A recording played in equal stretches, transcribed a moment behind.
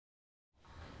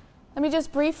Let me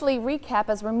just briefly recap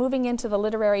as we're moving into the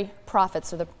literary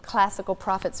prophets, or the classical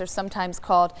prophets are sometimes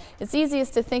called. It's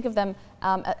easiest to think of them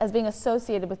as being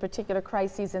associated with particular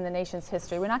crises in the nation's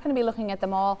history. We're not going to be looking at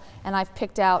them all, and I've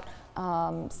picked out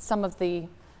some of the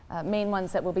main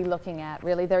ones that we'll be looking at,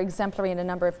 really. They're exemplary in a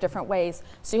number of different ways.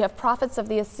 So you have prophets of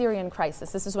the Assyrian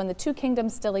crisis. This is when the two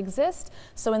kingdoms still exist.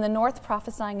 So in the north,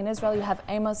 prophesying in Israel, you have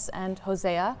Amos and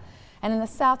Hosea. And in the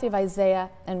south, you have Isaiah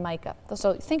and Micah.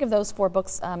 So think of those four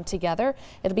books together.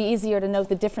 It'll be easier to note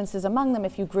the differences among them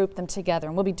if you group them together,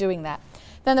 and we'll be doing that.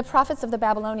 Then the prophets of the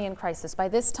Babylonian crisis. By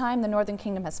this time, the northern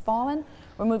kingdom has fallen.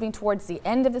 We're moving towards the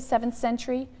end of the 7th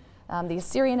century. The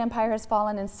Assyrian Empire has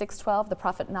fallen in 612. The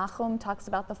prophet Nahum talks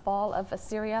about the fall of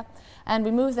Assyria. And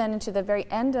we move then into the very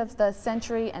end of the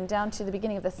century and down to the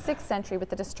beginning of the 6th century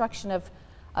with the destruction of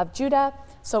Judah.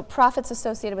 So prophets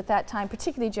associated with that time,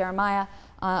 particularly Jeremiah,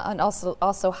 and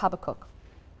also Habakkuk.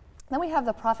 Then we have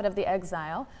the prophet of the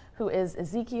exile, who is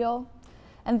Ezekiel.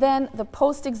 And then the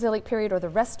post-exilic period, or the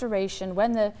restoration,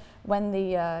 when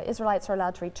the Israelites are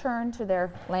allowed to return to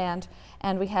their land.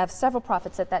 And we have several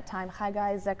prophets at that time: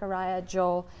 Haggai, Zechariah,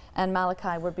 Joel, and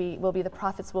Malachi will be the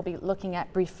prophets we'll be looking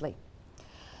at briefly.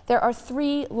 There are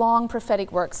 3 long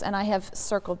prophetic works, and I have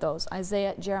circled those: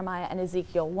 Isaiah, Jeremiah, and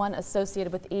Ezekiel, one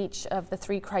associated with each of the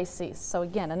 3 crises. So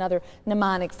again, another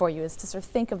mnemonic for you is to sort of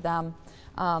think of them,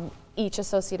 each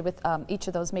associated with each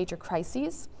of those major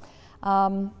crises.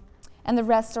 And the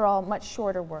rest are all much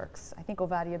shorter works. I think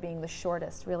Obadiah being the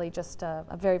shortest, really just a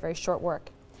very, very short work.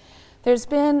 There's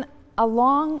been a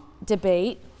long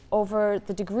debate over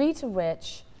the degree to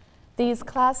which these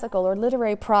classical or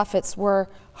literary prophets were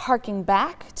harking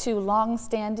back to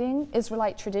long-standing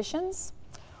Israelite traditions,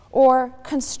 or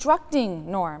constructing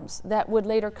norms that would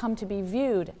later come to be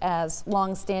viewed as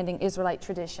long-standing Israelite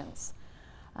traditions.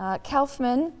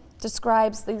 Kaufman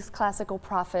describes these classical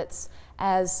prophets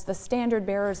as the standard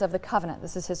bearers of the covenant.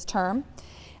 This is his term.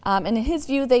 And in his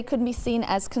view, they could be seen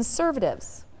as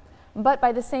conservatives. But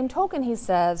by the same token, he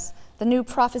says, the new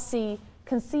prophecy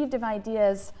conceived of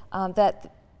ideas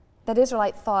that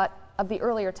Israelite thought of the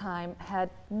earlier time had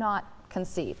not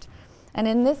conceived. And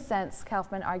in this sense,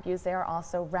 Kaufman argues they are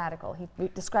also radical. He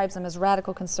describes them as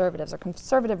radical conservatives, or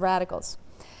conservative radicals.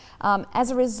 As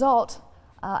a result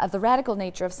of the radical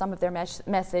nature of some of their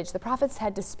message, the prophets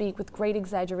had to speak with great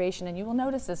exaggeration, and you will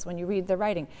notice this when you read their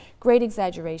writing. Great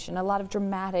exaggeration, a lot of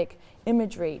dramatic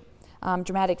imagery,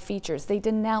 dramatic features. They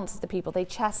denounced the people, they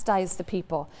chastised the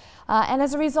people, and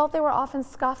as a result, they were often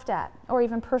scoffed at or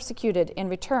even persecuted in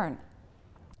return.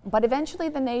 But eventually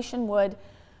the nation would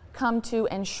come to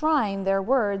enshrine their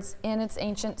words in its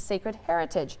ancient sacred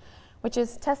heritage, which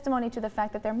is testimony to the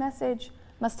fact that their message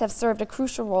must have served a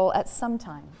crucial role at some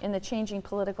time in the changing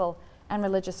political and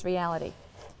religious reality.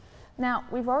 Now,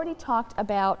 we've already talked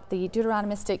about the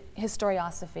Deuteronomistic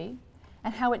historiosophy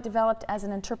and how it developed as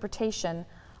an interpretation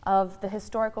of the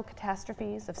historical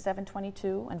catastrophes of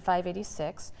 722 and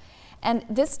 586. And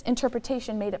this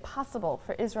interpretation made it possible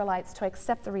for Israelites to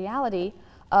accept the reality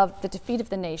of the defeat of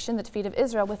the nation, the defeat of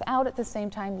Israel, without at the same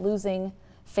time losing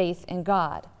faith in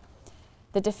God.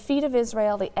 The defeat of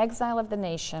Israel, the exile of the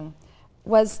nation,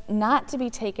 was not to be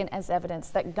taken as evidence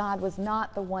that God was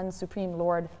not the one supreme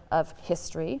Lord of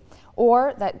history,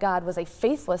 or that God was a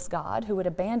faithless God who would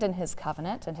abandon his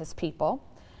covenant and his people.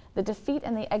 The defeat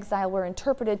and the exile were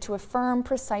interpreted to affirm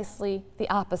precisely the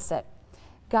opposite.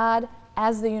 God,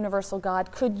 as the universal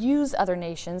God, could use other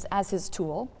nations as his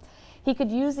tool. He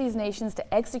could use these nations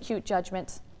to execute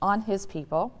judgment on his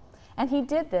people, and he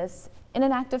did this in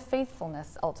an act of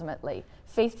faithfulness, ultimately,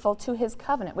 faithful to his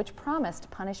covenant, which promised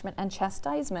punishment and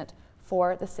chastisement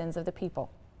for the sins of the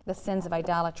people, the sins of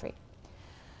idolatry.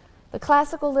 The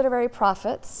classical literary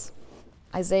prophets,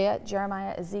 Isaiah,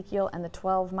 Jeremiah, Ezekiel, and the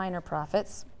 12 minor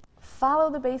prophets, follow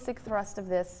the basic thrust of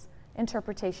this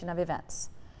interpretation of events.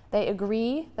 They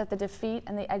agree that the defeat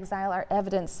and the exile are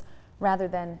evidence rather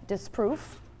than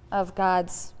disproof of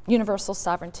God's universal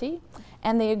sovereignty,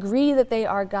 and they agree that they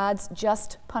are God's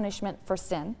just punishment for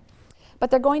sin. But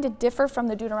they're going to differ from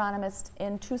the Deuteronomist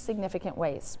in 2 significant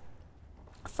ways.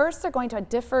 First, they're going to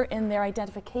differ in their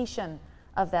identification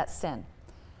of that sin.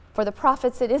 For the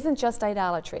prophets, it isn't just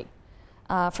idolatry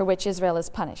for which Israel is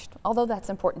punished, although that's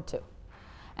important too.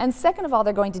 And second of all,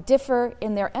 they're going to differ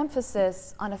in their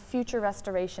emphasis on a future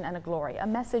restoration and a glory, a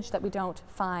message that we don't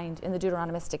find in the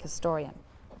Deuteronomistic historian.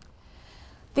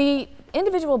 The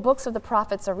individual books of the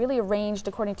prophets are really arranged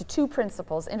according to 2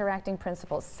 principles, interacting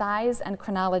principles: size and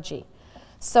chronology.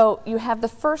 So you have the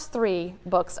first 3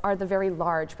 books are the very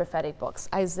large prophetic books: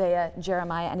 Isaiah,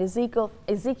 Jeremiah, and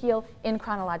Ezekiel in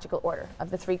chronological order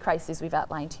of the 3 crises we've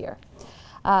outlined here.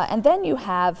 And then you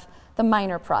have the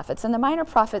minor prophets. And the minor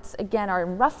prophets, again, are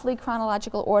in roughly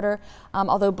chronological order,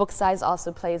 although book size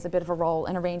also plays a bit of a role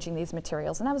in arranging these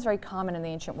materials. And that was very common in the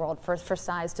ancient world for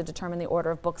size to determine the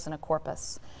order of books in a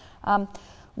corpus.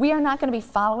 We are not going to be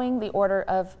following the order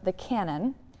of the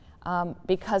canon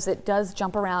because it does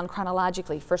jump around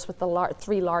chronologically, first with the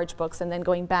 3 large books and then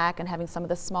going back and having some of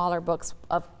the smaller books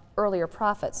of earlier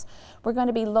prophets. We're going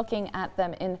to be looking at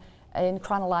them in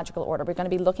chronological order. We're going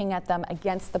to be looking at them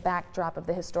against the backdrop of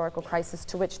the historical crisis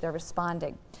to which they're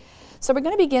responding. So we're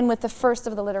going to begin with the first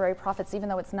of the literary prophets, even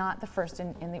though it's not the first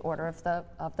in the order of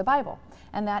the Bible,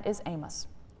 and that is Amos.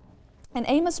 And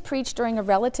Amos preached during a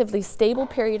relatively stable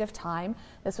period of time.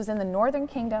 This was in the northern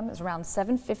kingdom. It was around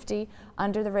 750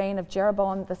 under the reign of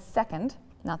Jeroboam II,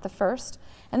 not the first.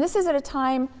 And this is at a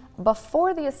time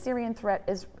before the Assyrian threat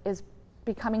is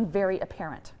becoming very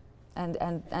apparent. And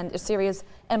Assyria's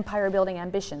empire-building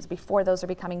ambitions, before those are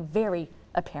becoming very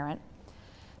apparent.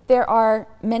 There are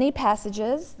many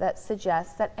passages that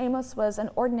suggest that Amos was an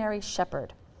ordinary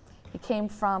shepherd. He came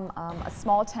from a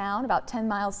small town about 10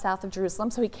 miles south of Jerusalem,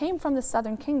 so he came from the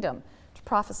southern kingdom to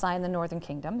prophesy in the northern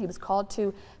kingdom. He was called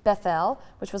to Bethel,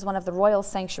 which was one of the royal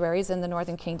sanctuaries in the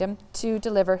northern kingdom, to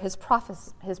deliver his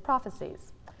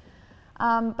prophecies.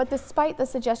 But despite the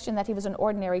suggestion that he was an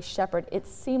ordinary shepherd, it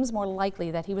seems more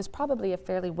likely that he was probably a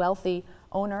fairly wealthy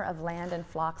owner of land and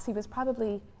flocks. He was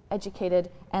probably educated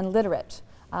and literate.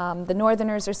 The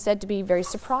northerners are said to be very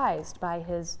surprised by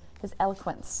his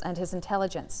eloquence and his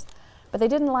intelligence. But they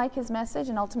didn't like his message,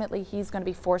 and ultimately he's going to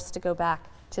be forced to go back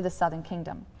to the southern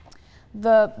kingdom.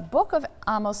 The book of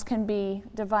Amos can be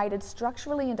divided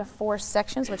structurally into 4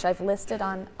 sections, which I've listed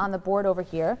on the board over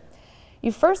here.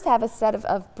 You first have a set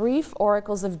of brief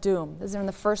oracles of doom. These are in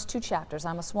the first 2 chapters,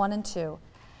 Amos 1 and 2.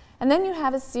 And then you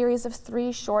have a series of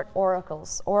 3 short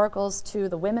oracles. Oracles to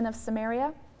the women of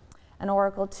Samaria, an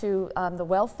oracle to the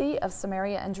wealthy of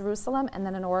Samaria and Jerusalem, and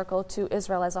then an oracle to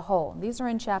Israel as a whole. These are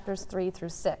in chapters 3 through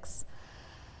 6.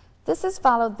 This is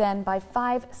followed then by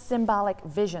 5 symbolic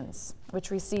visions,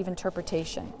 which receive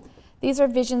interpretation. These are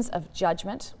visions of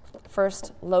judgment.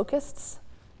 First, locusts,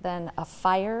 then a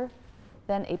fire,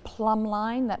 then a plumb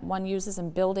line that one uses in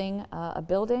building a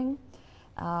building,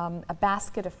 a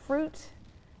basket of fruit,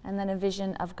 and then a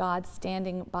vision of God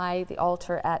standing by the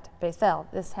altar at Bethel.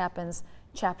 This happens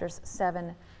chapters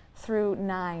 7 through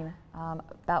 9,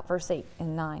 about verse 8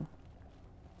 and 9.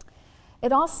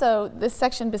 It also, this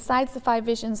section, besides the 5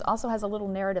 visions, also has a little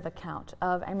narrative account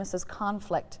of Amos's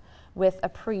conflict with a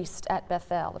priest at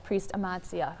Bethel, the priest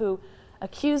Amaziah, who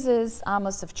accuses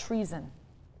Amos of treason.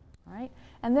 All right?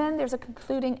 And then there's a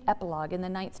concluding epilogue in the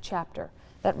 9th chapter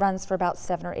that runs for about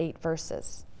 7 or 8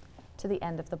 verses to the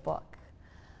end of the book.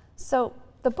 So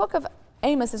the book of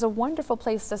Amos is a wonderful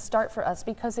place to start for us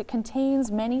because it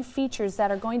contains many features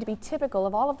that are going to be typical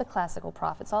of all of the classical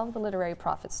prophets, all of the literary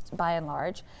prophets by and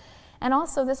large. And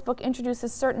also this book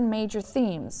introduces certain major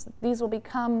themes. These will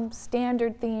become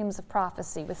standard themes of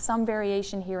prophecy with some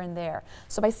variation here and there.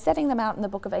 So by setting them out in the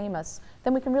book of Amos,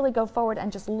 then we can really go forward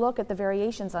and just look at the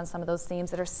variations on some of those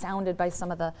themes that are sounded by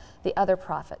some of the other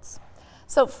prophets.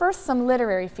 So first some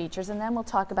literary features, and then we'll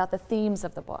talk about the themes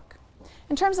of the book.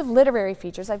 In terms of literary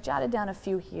features, I've jotted down a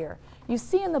few here. You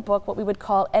see in the book what we would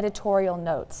call editorial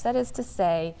notes. That is to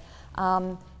say,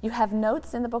 you have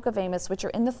notes in the book of Amos which are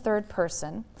in the 3rd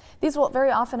person. These will very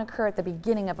often occur at the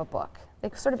beginning of a book. They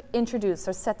sort of introduce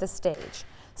or set the stage.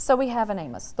 So we have in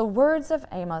Amos, the words of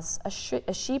Amos,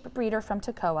 a sheep breeder from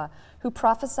Tekoa, who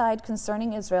prophesied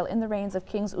concerning Israel in the reigns of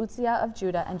kings Uzziah of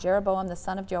Judah and Jeroboam the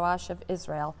son of Joash of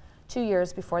Israel, 2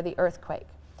 years before the earthquake.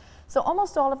 So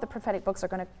almost all of the prophetic books are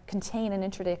going to contain an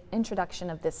introduction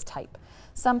of this type.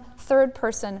 Some 3rd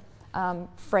person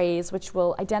phrase which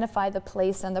will identify the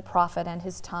place and the prophet and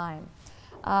his time.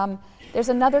 There's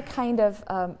another kind of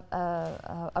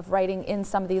writing in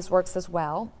some of these works as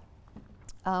well,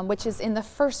 which is in the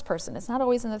 1st person. It's not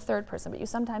always in the 3rd person, but you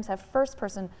sometimes have 1st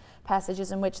person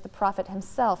passages in which the prophet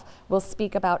himself will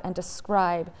speak about and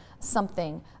describe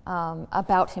something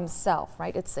about himself,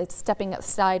 right? It's stepping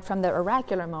aside from the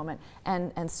oracular moment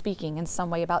and speaking in some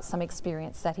way about some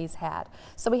experience that he's had.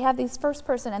 So we have these 1st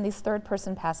person and these 3rd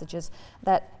person passages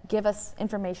that give us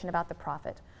information about the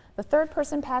prophet. The 3rd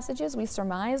person passages, we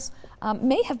surmise,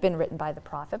 may have been written by the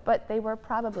prophet, but they were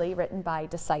probably written by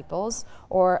disciples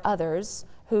or others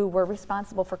who were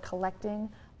responsible for collecting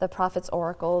the prophet's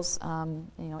oracles,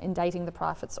 inditing the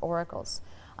prophet's oracles.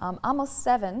 Amos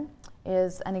 7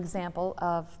 is an example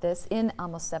of this. In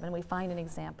Amos 7, we find an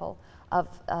example of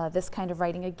this kind of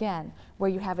writing again, where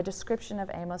you have a description of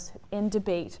Amos in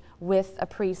debate with a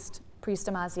priest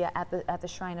Amaziah at the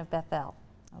shrine of Bethel.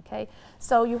 Okay?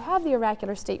 So you have the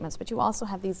oracular statements, but you also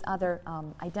have these other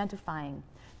identifying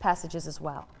passages as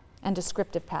well, and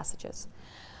descriptive passages.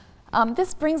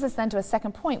 This brings us then to a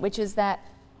second point, which is that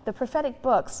the prophetic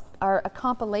books are a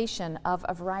compilation of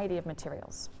a variety of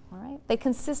materials. All right? They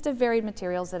consist of varied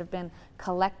materials that have been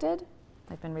collected,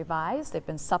 they've been revised, they've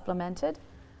been supplemented.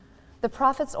 The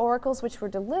prophets' oracles, which were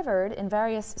delivered in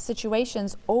various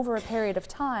situations over a period of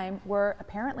time, were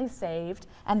apparently saved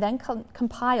and then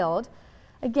compiled,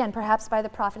 again, perhaps by the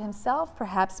prophet himself,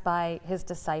 perhaps by his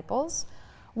disciples.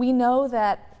 We know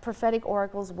that prophetic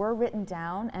oracles were written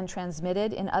down and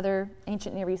transmitted in other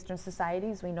ancient Near Eastern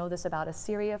societies. We know this about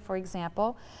Assyria, for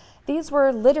example. These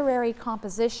were literary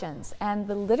compositions, and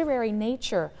the literary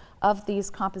nature of these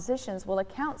compositions will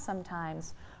account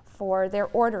sometimes for their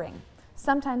ordering.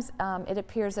 Sometimes it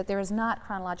appears that there is not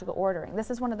chronological ordering.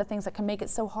 This is one of the things that can make it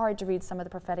so hard to read some of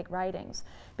the prophetic writings,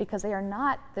 because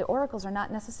the oracles are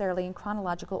not necessarily in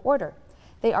chronological order.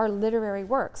 They are literary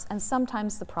works, and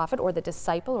sometimes the prophet or the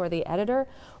disciple or the editor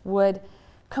would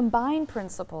combine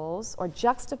principles or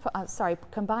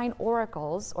combine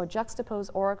oracles or juxtapose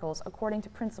oracles according to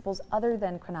principles other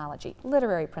than chronology,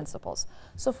 literary principles.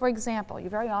 So for example, you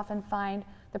very often find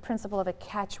the principle of a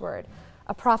catchword,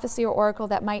 a prophecy or oracle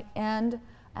that might end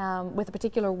with a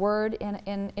particular word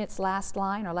in its last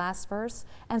line or last verse,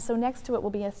 and so next to it will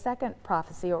be a second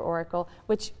prophecy or oracle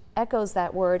which echoes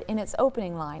that word in its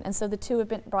opening line, and so the two have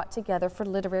been brought together for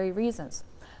literary reasons.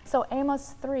 So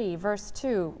Amos 3 verse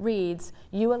 2 reads,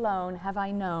 "You alone have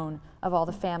I known of all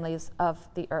the families of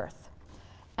the earth."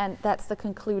 And that's the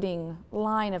concluding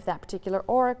line of that particular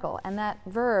oracle, and that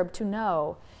verb, to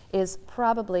know, is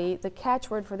probably the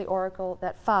catchword for the oracle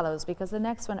that follows, because the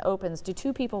next one opens, "Do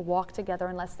two people walk together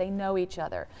unless they know each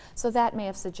other?" So that may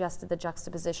have suggested the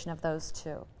juxtaposition of those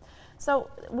two.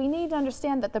 So we need to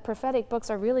understand that the prophetic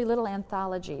books are really little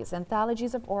anthologies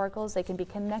of oracles. They can be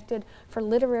connected for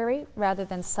literary rather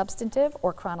than substantive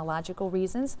or chronological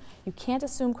reasons. You can't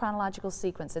assume chronological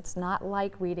sequence. It's not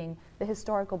like reading the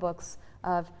historical books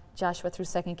of Joshua through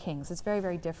 2 Kings. It's very,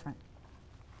 very different.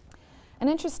 An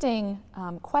interesting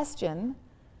question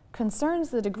concerns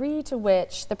the degree to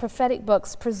which the prophetic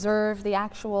books preserve the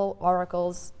actual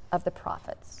oracles of the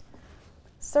prophets.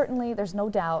 Certainly, there's no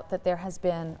doubt that there has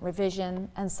been revision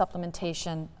and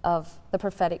supplementation of the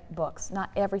prophetic books.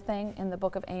 Not everything in the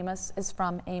book of Amos is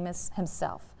from Amos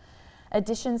himself.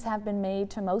 Additions have been made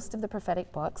to most of the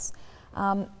prophetic books.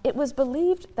 It was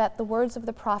believed that the words of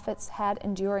the prophets had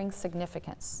enduring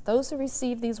significance. Those who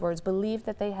received these words believed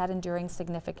that they had enduring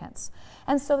significance.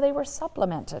 And so they were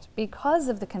supplemented because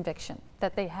of the conviction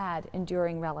that they had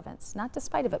enduring relevance, not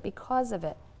despite of it, because of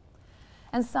it.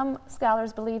 And some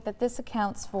scholars believe that this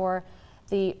accounts for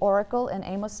the oracle in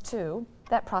Amos 2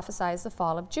 that prophesies the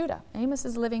fall of Judah. Amos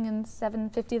is living in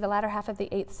 750, the latter half of the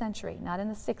 8th century, not in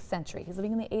the 6th century. He's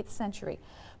living in the 8th century.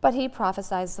 But he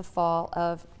prophesies the fall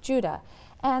of Judah.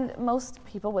 And most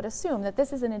people would assume that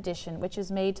this is an addition which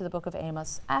is made to the book of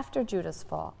Amos after Judah's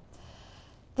fall.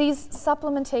 These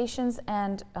supplementations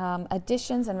and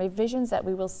additions and revisions that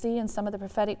we will see in some of the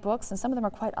prophetic books, and some of them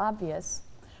are quite obvious,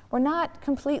 were not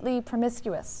completely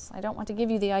promiscuous. I don't want to give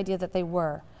you the idea that they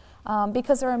were,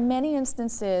 because there are many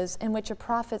instances in which a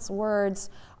prophet's words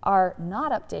are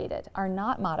not updated, are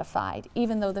not modified,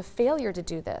 even though the failure to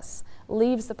do this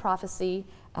leaves the prophecy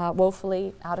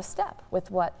woefully out of step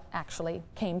with what actually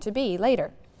came to be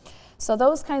later. So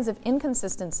those kinds of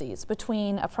inconsistencies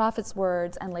between a prophet's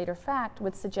words and later fact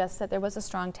would suggest that there was a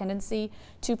strong tendency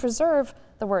to preserve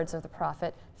the words of the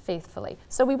prophet faithfully.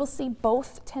 So we will see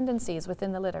both tendencies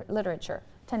within the literature.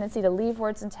 Tendency to leave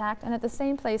words intact, and at the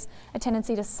same place, a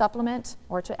tendency to supplement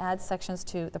or to add sections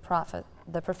to the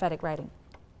prophetic writing.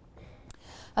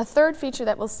 A third feature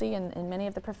that we'll see in many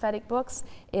of the prophetic books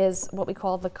is what we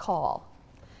call the call.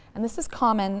 And this is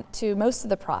common to most of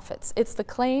the prophets. It's the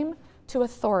claim to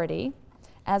authority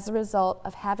as a result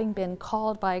of having been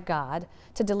called by God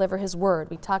to deliver his word.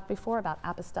 We talked before about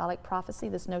apostolic prophecy,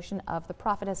 this notion of the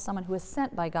prophet as someone who is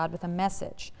sent by God with a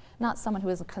message, not someone who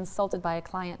is consulted by a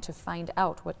client to find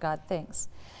out what God thinks.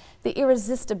 The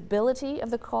irresistibility of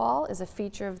the call is a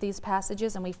feature of these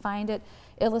passages, and we find it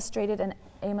illustrated in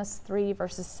Amos 3,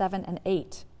 verses 7 and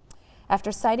 8.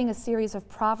 After citing a series of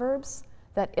proverbs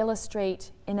that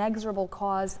illustrate inexorable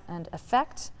cause and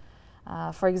effect,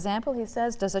 for example, he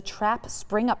says, "Does a trap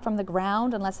spring up from the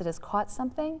ground unless it has caught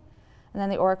something?" And then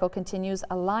the oracle continues,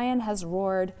 "A lion has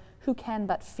roared, who can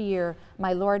but fear?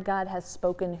 My Lord God has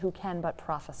spoken, who can but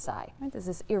prophesy?" Right? There's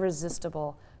this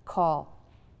irresistible call.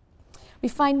 We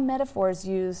find metaphors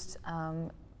used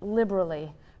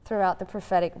liberally throughout the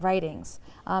prophetic writings.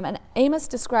 And Amos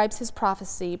describes his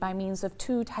prophecy by means of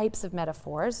two types of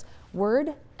metaphors,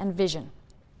 word and vision.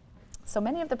 So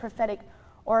many of the prophetic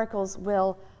oracles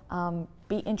will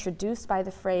be introduced by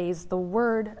the phrase, the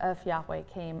word of Yahweh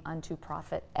came unto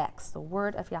prophet X. The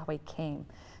word of Yahweh came.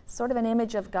 Sort of an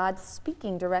image of God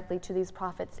speaking directly to these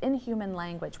prophets in human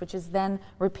language, which is then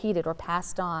repeated or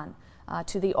passed on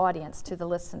to the audience, to the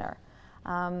listener.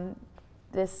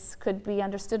 This could be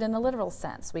understood in a literal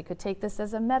sense. We could take this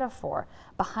as a metaphor.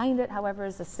 Behind it, however,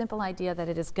 is the simple idea that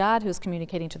it is God who's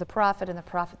communicating to the prophet, and the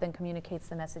prophet then communicates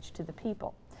the message to the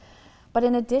people. But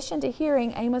in addition to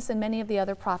hearing, Amos and many of the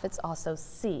other prophets also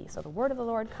see. So the word of the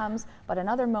Lord comes, but in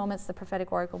other moments the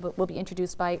prophetic oracle will be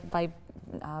introduced by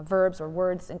verbs or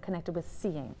words and connected with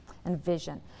seeing and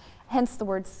vision. Hence the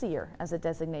word seer as a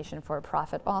designation for a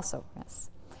prophet also. Yes.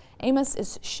 Amos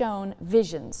is shown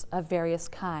visions of various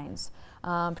kinds,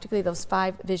 particularly those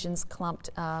 5 visions clumped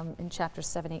in chapters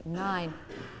 7, 8, and 9.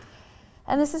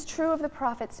 And this is true of the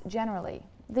prophets generally.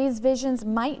 These visions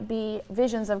might be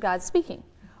visions of God speaking,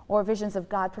 or visions of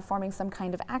God performing some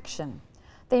kind of action.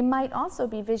 They might also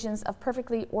be visions of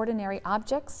perfectly ordinary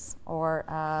objects or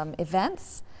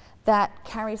events that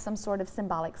carry some sort of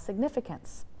symbolic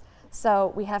significance.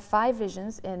 So we have 5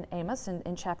 visions in Amos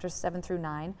in chapters 7 through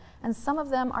 9, and some of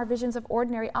them are visions of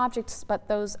ordinary objects, but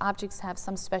those objects have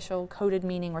some special coded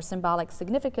meaning or symbolic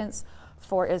significance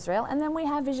for Israel. And then we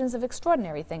have visions of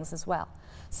extraordinary things as well.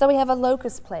 So we have a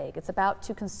locust plague. It's about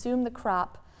to consume the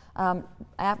crop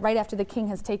right after the king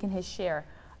has taken his share,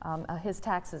 his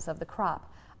taxes of the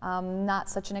crop. Not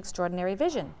such an extraordinary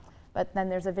vision. But then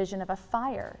there's a vision of a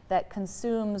fire that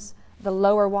consumes the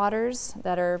lower waters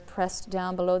that are pressed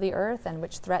down below the earth and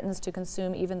which threatens to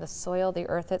consume even the soil, the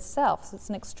earth itself. So it's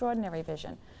an extraordinary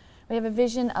vision. We have a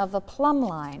vision of the plumb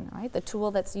line, right? The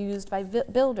tool that's used by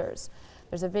builders.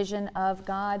 There's a vision of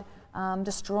God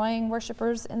destroying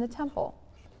worshipers in the temple.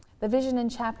 The vision in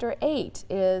chapter 8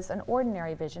 is an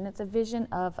ordinary vision. It's a vision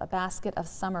of a basket of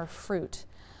summer fruit.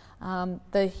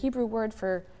 The Hebrew word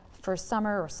for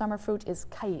summer or summer fruit is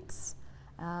kaitz.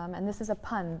 And this is a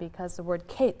pun because the word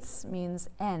kaitz means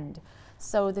end.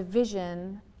 So the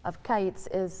vision of kaitz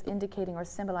is indicating or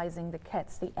symbolizing the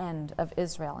ketz, the end of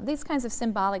Israel. And these kinds of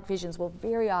symbolic visions will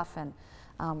very often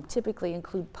typically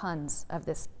include puns of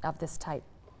this type.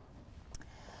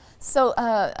 So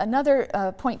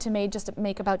another point to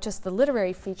make about just the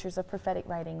literary features of prophetic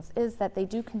writings is that they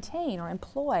do contain or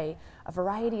employ a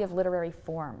variety of literary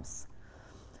forms.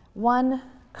 One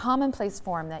commonplace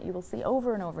form that you will see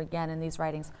over and over again in these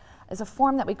writings is a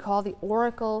form that we call the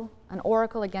oracle, an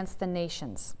oracle against the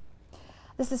nations.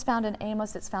 This is found in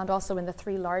Amos. It's found also in the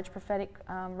 3 large prophetic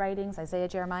writings, Isaiah,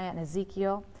 Jeremiah, and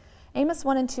Ezekiel. Amos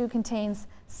 1 and 2 contains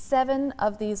 7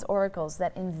 of these oracles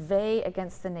that inveigh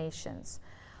against the nations.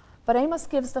 But Amos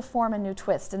gives the form a new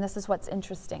twist, and this is what's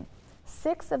interesting.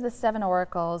 6 of the 7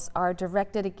 oracles are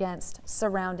directed against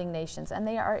surrounding nations, and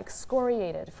they are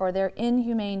excoriated for their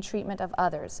inhumane treatment of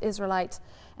others, Israelite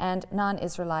and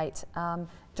non-Israelite,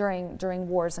 during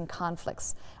wars and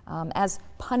conflicts. As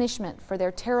punishment for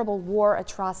their terrible war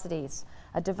atrocities,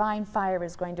 a divine fire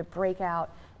is going to break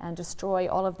out and destroy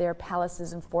all of their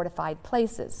palaces and fortified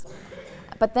places.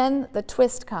 But then the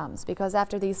twist comes, because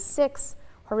after these 6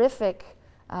 horrific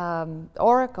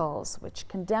oracles which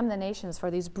condemn the nations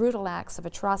for these brutal acts of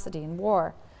atrocity and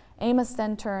war, Amos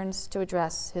then turns to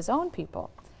address his own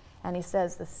people. And he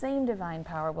says the same divine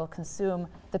power will consume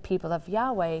the people of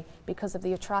Yahweh because of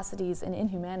the atrocities and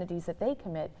inhumanities that they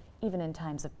commit even in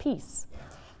times of peace.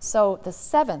 So the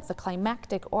 7th, the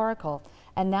climactic oracle,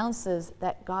 announces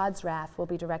that God's wrath will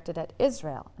be directed at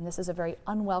Israel. And this is a very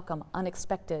unwelcome,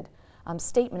 unexpected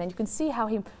statement. And you can see how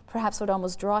he perhaps would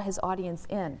almost draw his audience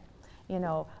in,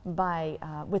 by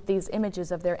with these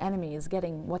images of their enemies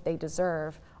getting what they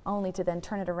deserve, only to then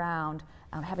turn it around,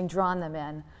 having drawn them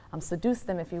in, seduce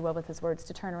them, if you will, with his words,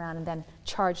 to turn around and then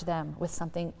charge them with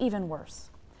something even worse.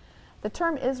 The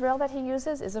term Israel that he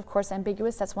uses is, of course,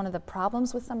 ambiguous. That's one of the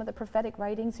problems with some of the prophetic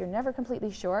writings. You're never completely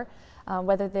sure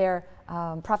whether they're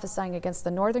prophesying against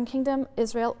the northern kingdom,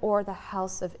 Israel, or the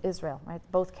house of Israel, right?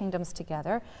 Both kingdoms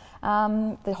together,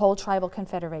 the whole tribal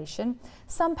confederation.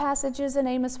 Some passages in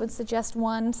Amos would suggest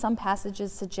one, some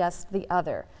passages suggest the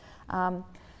other.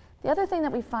 The other thing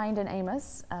that we find in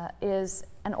Amos is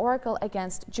an oracle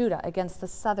against Judah, against the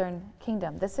southern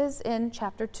kingdom. This is in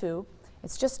chapter 2.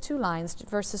 It's just 2 lines,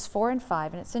 verses 4 and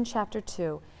 5, and it's in chapter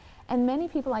 2. And many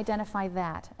people identify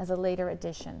that as a later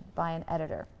addition by an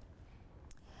editor.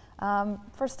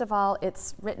 First of all,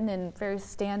 it's written in very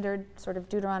standard sort of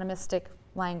Deuteronomistic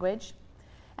language.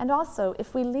 And also,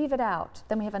 if we leave it out,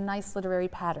 then we have a nice literary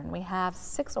pattern. We have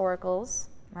 6 oracles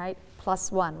right?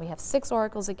 Plus one. We have 6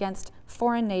 oracles against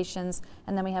foreign nations,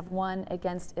 and then we have 1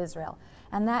 against Israel.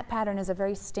 And that pattern is a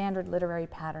very standard literary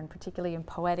pattern, particularly in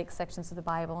poetic sections of the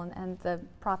Bible, and the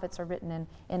prophets are written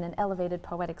in an elevated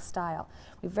poetic style.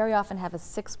 We very often have a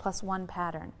 6+1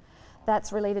 pattern.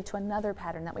 That's related to another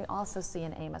pattern that we also see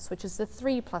in Amos, which is the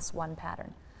 3+1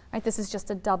 pattern. Right? This is just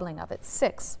a doubling of it,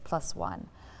 6+1.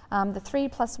 The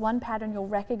 3+1 pattern you'll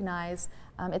recognize,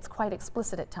 it's quite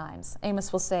explicit at times.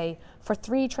 Amos will say, for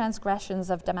 3 transgressions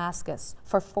of Damascus,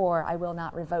 for 4 I will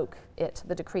not revoke it,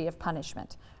 the decree of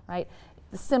punishment. Right?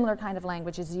 The similar kind of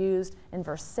language is used in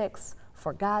verse 6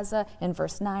 for Gaza, in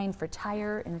verse 9 for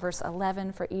Tyre, in verse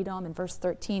 11 for Edom, in verse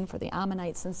 13 for the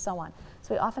Ammonites, and so on.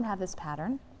 So we often have this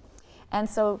pattern. And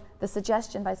so the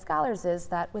suggestion by scholars is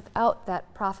that without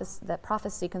that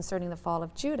prophecy concerning the fall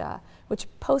of Judah, which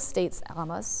postdates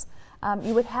Amos,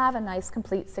 you would have a nice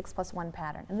complete 6+1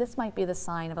 pattern. And this might be the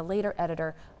sign of a later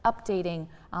editor updating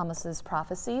Amos's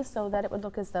prophecy so that it would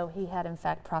look as though he had in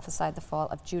fact prophesied the fall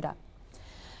of Judah.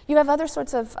 You have other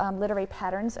sorts of literary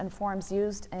patterns and forms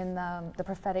used in the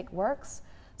prophetic works.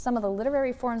 Some of the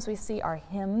literary forms we see are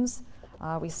hymns,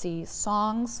 we see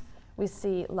songs, we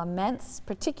see laments,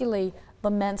 particularly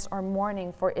laments or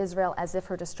mourning for Israel as if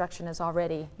her destruction is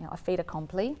already a fait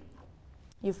accompli.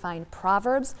 You find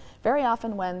proverbs. Very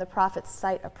often when the prophets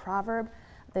cite a proverb,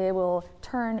 they will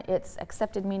turn its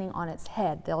accepted meaning on its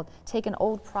head. They'll take an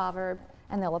old proverb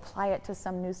and they'll apply it to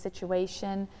some new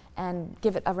situation and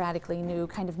give it a radically new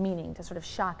kind of meaning to sort of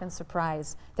shock and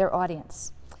surprise their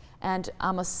audience. And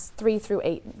Amos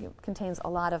 3-8 contains a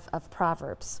lot of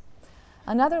proverbs.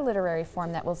 Another literary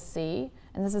form that we'll see,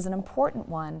 and this is an important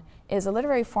one, is a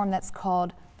literary form that's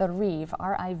called the Riv,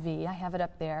 R-I-V, I have it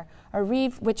up there. A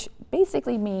Riv, which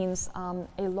basically means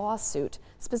a lawsuit,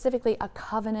 specifically a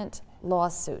covenant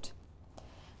lawsuit.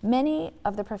 Many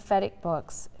of the prophetic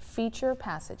books feature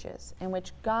passages in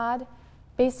which God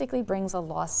basically brings a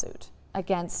lawsuit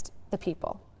against the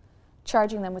people,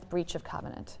 charging them with breach of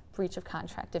covenant, breach of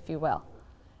contract, if you will.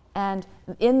 And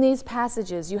in these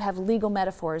passages, you have legal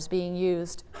metaphors being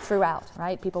used throughout,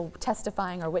 right? People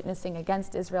testifying or witnessing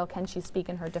against Israel. Can she speak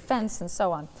in her defense? And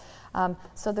so on.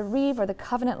 So the Riv, or the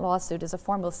covenant lawsuit, is a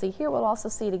form we'll see here. We'll also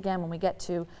see it again when we get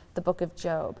to the book of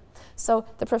Job. So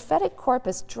the prophetic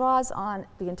corpus draws on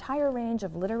the entire range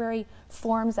of literary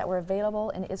forms that were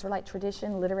available in Israelite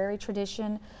tradition, literary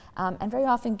tradition, and very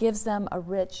often gives them a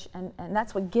rich, and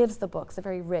that's what gives the books a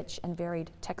very rich and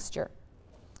varied texture.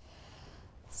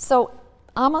 So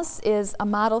Amos is a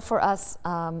model for us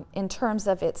in terms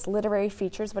of its literary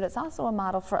features, but it's also a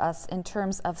model for us in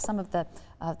terms of some of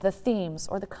the themes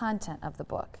or the content of the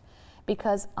book,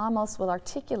 because Amos will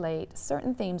articulate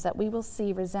certain themes that we will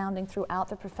see resounding throughout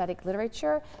the prophetic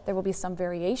literature. There will be some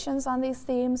variations on these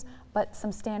themes, but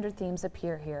some standard themes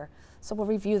appear here. So we'll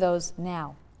review those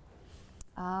now.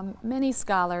 Many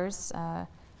scholars,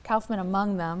 Kaufman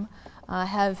among them,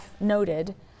 have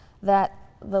noted that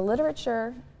the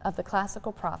literature of the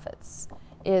classical prophets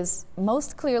is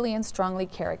most clearly and strongly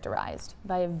characterized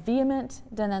by a vehement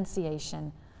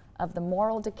denunciation of the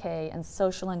moral decay and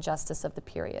social injustice of the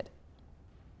period.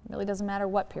 It really doesn't matter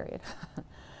what period.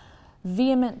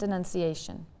 Vehement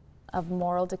denunciation of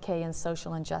moral decay and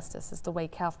social injustice is the way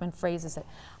Kaufman phrases it.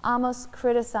 Amos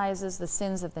criticizes the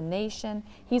sins of the nation.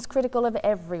 He's critical of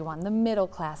everyone, the middle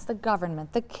class, the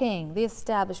government, the king, the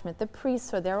establishment, the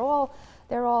priesthood. They're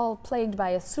all plagued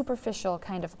by a superficial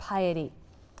kind of piety.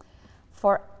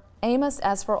 For Amos,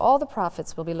 as for all the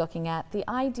prophets we'll be looking at, the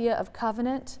idea of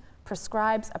covenant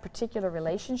prescribes a particular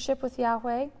relationship with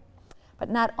Yahweh, but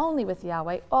not only with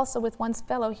Yahweh, also with one's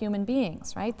fellow human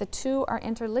beings, right? The two are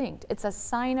interlinked. It's a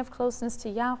sign of closeness to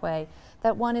Yahweh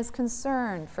that one is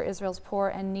concerned for Israel's poor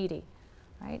and needy,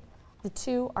 right? The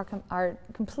two are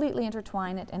completely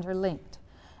intertwined and interlinked.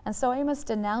 And so Amos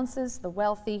denounces the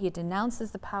wealthy, he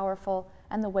denounces the powerful,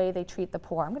 and the way they treat the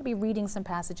poor. I'm going to be reading some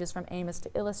passages from Amos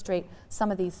to illustrate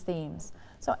some of these themes.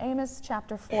 So Amos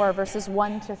chapter 4, verses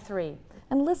 1-3.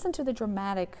 And listen to the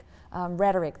dramatic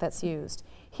rhetoric that's used.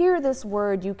 Hear this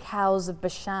word, you cows of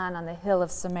Bashan on the hill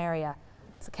of Samaria.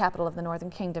 It's the capital of the northern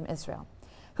kingdom, Israel.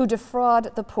 Who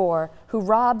defraud the poor, who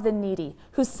rob the needy,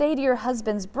 who say to your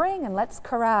husbands, bring and let's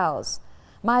carouse.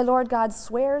 My Lord God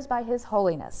swears by his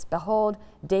holiness, behold,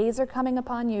 days are coming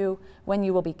upon you when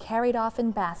you will be carried off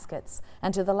in baskets,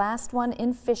 and to the last one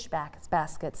in fish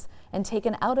baskets, and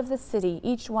taken out of the city,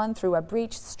 each one through a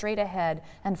breach straight ahead,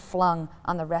 and flung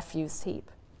on the refuse heap.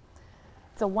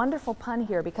 It's a wonderful pun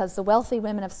here because the wealthy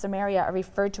women of Samaria are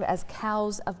referred to as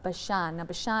cows of Bashan. Now,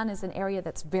 Bashan is an area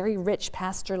that's very rich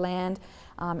pasture land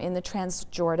in the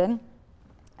Transjordan.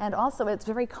 And also it's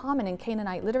very common in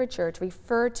Canaanite literature to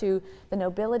refer to the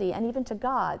nobility and even to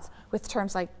gods with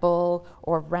terms like bull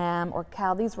or ram or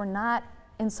cow. These were not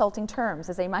insulting terms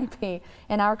as they might be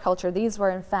in our culture. These were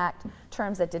in fact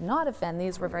terms that did not offend.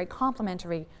 These were very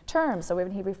complimentary terms. So when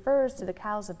he refers to the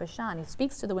cows of Bashan, he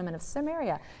speaks to the women of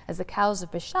Samaria as the cows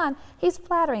of Bashan, he's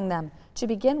flattering them to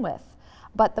begin with.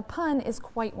 But the pun is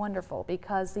quite wonderful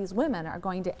because these women are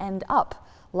going to end up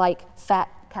like fat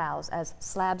cows, as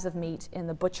slabs of meat in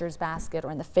the butcher's basket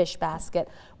or in the fish basket,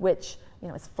 which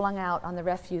is flung out on the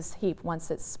refuse heap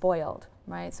once it's spoiled,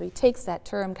 right? So he takes that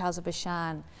term, cows of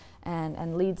Bashan,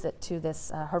 and leads it to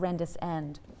this horrendous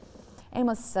end.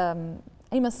 Amos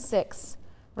 6,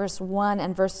 verse 1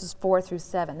 and verses 4 through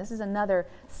 7. This is another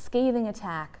scathing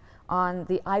attack on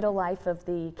the idle life of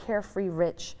the carefree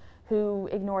rich who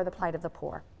ignore the plight of the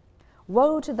poor.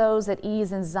 Woe to those at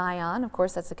ease in Zion, of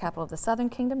course that's the capital of the southern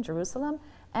kingdom, Jerusalem,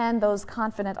 and those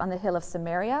confident on the hill of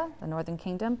Samaria, the northern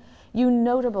kingdom, you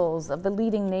notables of the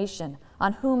leading nation,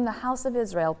 on whom the house of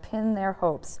Israel pin their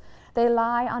hopes. They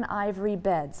lie on ivory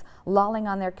beds, lolling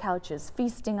on their couches,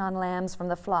 feasting on lambs from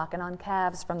the flock and on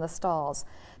calves from the stalls.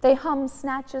 They hum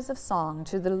snatches of song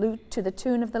to the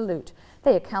tune of the lute.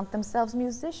 They account themselves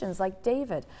musicians like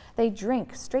David. They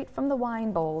drink straight from the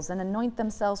wine bowls and anoint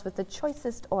themselves with the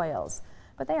choicest oils.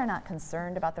 But they are not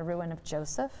concerned about the ruin of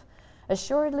Joseph.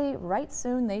 Assuredly, right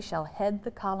soon they shall head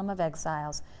the column of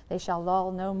exiles. They shall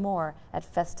loll no more at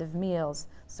festive meals.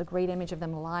 It's a great image of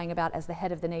them lying about as the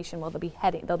head of the nation. Well, they'll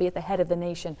be at the head of the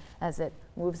nation as it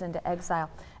moves into exile.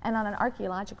 And on an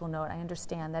archaeological note, I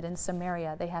understand that in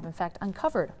Samaria they have in fact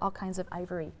uncovered all kinds of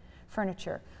ivory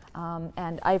furniture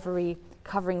and ivory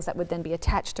coverings that would then be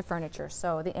attached to furniture.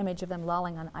 So the image of them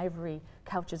lolling on ivory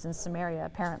couches in Samaria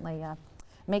apparently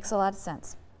makes a lot of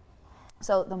sense.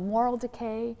 So the moral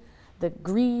decay, the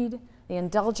greed, the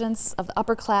indulgence of the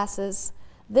upper classes,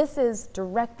 this is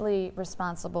directly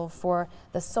responsible for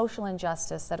the social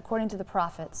injustice that, according to the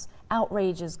prophets,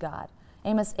 outrages God.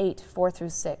 Amos 8, 4 through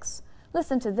 6.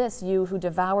 Listen to this, you who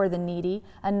devour the needy,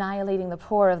 annihilating the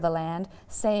poor of the land,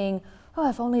 saying, oh,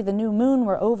 if only the new moon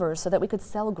were over so that we could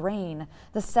sell grain,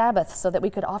 the Sabbath so that we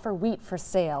could offer wheat for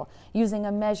sale, using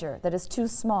a measure that is too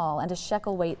small and a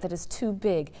shekel weight that is too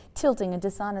big, tilting a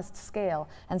dishonest scale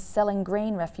and selling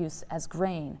grain refuse as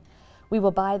grain. We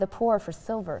will buy the poor for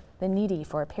silver, the needy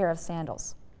for a pair of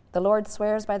sandals. The Lord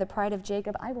swears by the pride of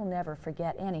Jacob, I will never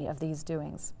forget any of these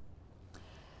doings.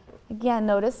 Again,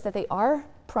 notice that they are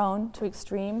prone to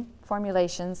extreme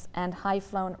formulations and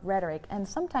high-flown rhetoric. And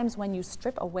sometimes when you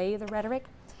strip away the rhetoric,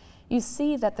 you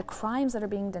see that the crimes that are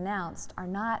being denounced are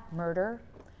not murder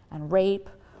and rape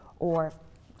or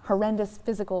horrendous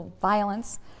physical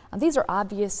violence. These are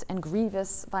obvious and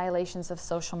grievous violations of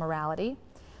social morality.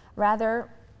 Rather,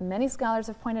 many scholars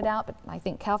have pointed out, but I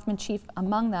think Kaufman chief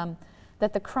among them,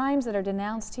 that the crimes that are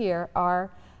denounced here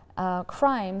are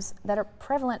crimes that are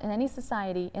prevalent in any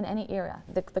society, in any era.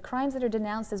 The crimes that are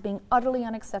denounced as being utterly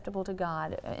unacceptable to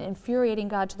God, infuriating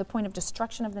God to the point of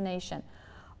destruction of the nation,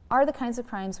 are the kinds of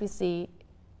crimes we see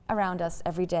around us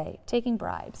every day. Taking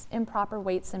bribes, improper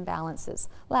weights and balances,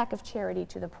 lack of charity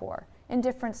to the poor,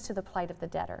 indifference to the plight of the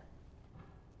debtor.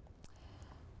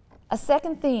 A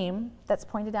second theme that's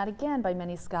pointed out again by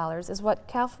many scholars is what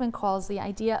Kaufman calls the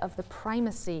idea of the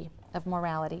primacy of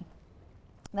morality.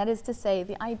 That is to say,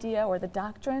 the idea or the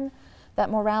doctrine that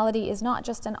morality is not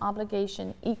just an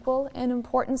obligation equal in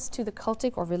importance to the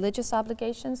cultic or religious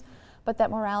obligations, but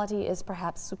that morality is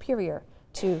perhaps superior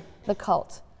to the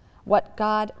cult. What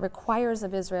God requires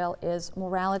of Israel is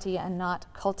morality and not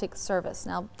cultic service.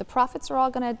 Now, the prophets are all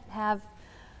going to have,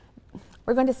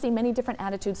 we're going to see many different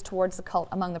attitudes towards the cult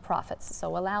among the prophets,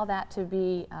 so allow that to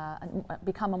be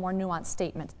become a more nuanced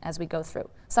statement as we go through.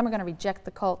 Some are going to reject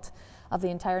the cult of the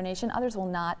entire nation, others will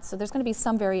not, so there's going to be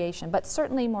some variation, but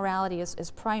certainly morality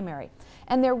is primary.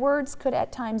 And their words could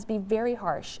at times be very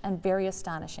harsh and very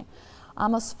astonishing.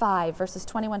 Amos 5, verses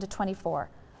 21 to 24.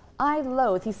 I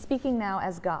loathe, he's speaking now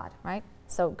as God, right?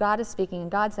 So God is speaking,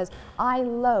 and God says, I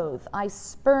loathe, I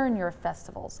spurn your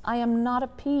festivals. I am not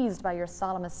appeased by your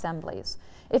solemn assemblies.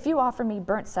 If you offer me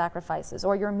burnt sacrifices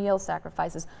or your meal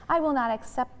sacrifices, I will not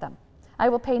accept them. I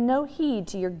will pay no heed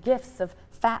to your gifts of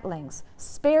fatlings.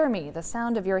 Spare me the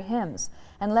sound of your hymns,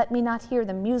 and let me not hear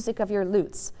the music of your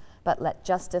lutes, but let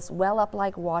justice well up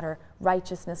like water,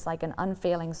 righteousness like an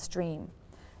unfailing stream.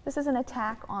 This is an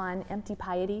attack on empty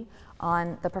piety,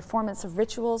 on the performance of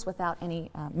rituals without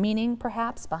any meaning,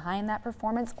 perhaps, behind that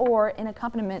performance, or in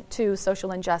accompaniment to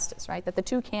social injustice, right? That the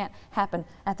two can't happen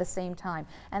at the same time.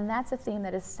 And that's a theme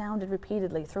that is sounded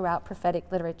repeatedly throughout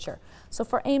prophetic literature. So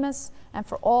for Amos and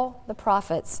for all the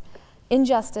prophets,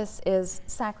 injustice is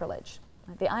sacrilege.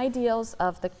 The ideals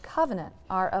of the covenant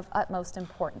are of utmost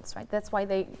importance, right? That's why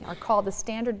they are called the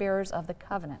standard bearers of the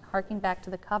covenant, harking back to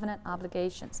the covenant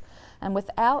obligations. And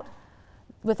without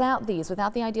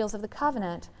the ideals of the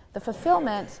covenant, the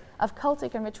fulfillment of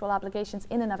cultic and ritual obligations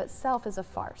in and of itself is a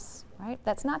farce, right?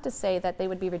 That's not to say that they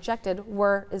would be rejected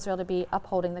were Israel to be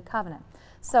upholding the covenant.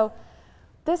 So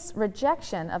this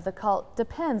rejection of the cult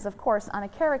depends, of course, on a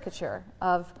caricature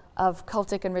of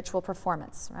cultic and ritual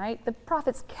performance, right? The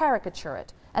prophets caricature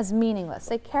it as meaningless.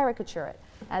 They caricature it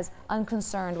as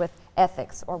unconcerned with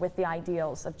ethics or with the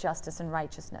ideals of justice and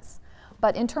righteousness.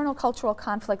 But internal cultural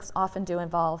conflicts often do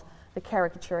involve the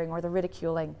caricaturing or the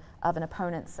ridiculing of an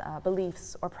opponent's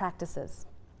beliefs or practices.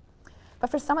 But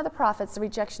for some of the prophets, the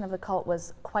rejection of the cult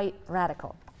was quite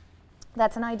radical.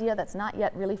 That's an idea that's not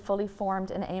yet really fully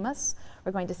formed in Amos.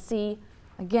 We're going to see,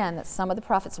 again, that some of the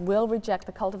prophets will reject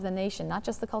the cult of the nation, not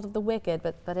just the cult of the wicked,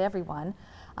 but everyone.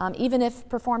 Even if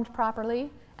performed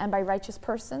properly and by righteous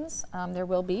persons, there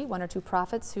will be one or two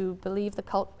prophets who believe the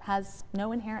cult has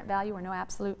no inherent value or no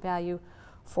absolute value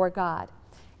for God.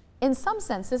 In some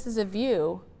sense, this is a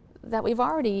view that we've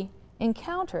already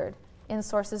encountered in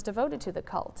sources devoted to the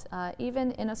cult,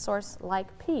 even in a source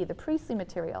like P, the priestly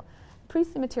material.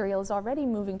 Priestly material is already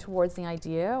moving towards the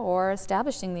idea or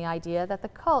establishing the idea that the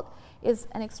cult is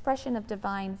an expression of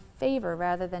divine favor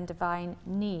rather than divine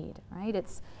need, right?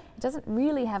 It doesn't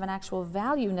really have an actual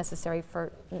value necessarily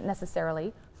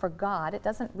for God. It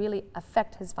doesn't really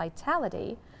affect his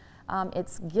vitality.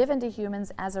 It's given to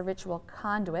humans as a ritual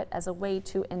conduit, as a way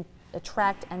to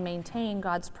attract and maintain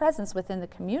God's presence within the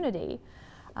community,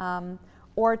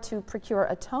 or to procure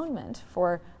atonement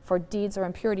for deeds or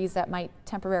impurities that might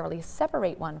temporarily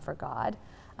separate one for God.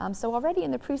 So already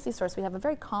in the priestly source, we have a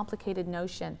very complicated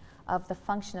notion of the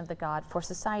function of the God for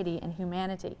society and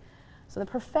humanity. So the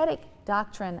prophetic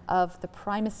doctrine of the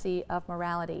primacy of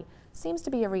morality seems to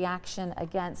be a reaction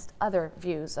against other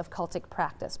views of cultic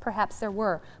practice. Perhaps there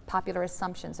were popular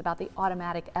assumptions about the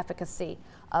automatic efficacy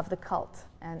of the cult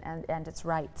and its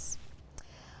rites.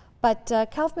 But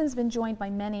Kaufman's been joined by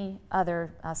many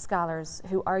other scholars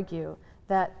who argue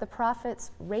that the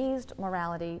prophets raised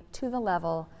morality to the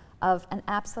level of an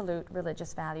absolute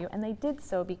religious value, and they did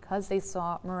so because they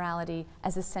saw morality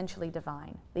as essentially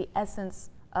divine. The essence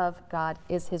of God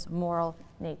is his moral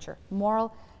nature.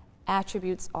 Moral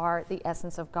attributes are the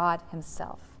essence of God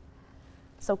himself.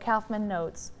 So Kaufman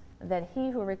notes that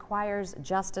he who requires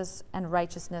justice and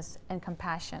righteousness and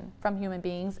compassion from human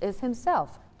beings is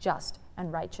himself just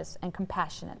and righteous and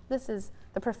compassionate. This is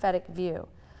the prophetic view.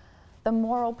 The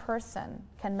moral person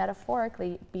can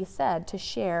metaphorically be said to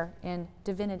share in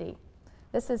divinity.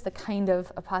 This is the kind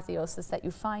of apotheosis that you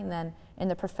find then in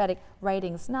the prophetic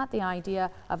writings, not the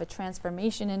idea of a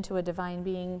transformation into a divine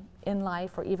being in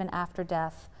life or even after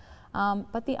death,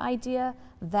 but the idea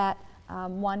that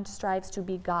one strives to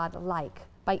be God-like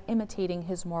by imitating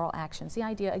his moral actions. The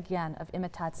idea, again, of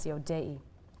imitatio Dei.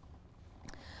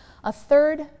 A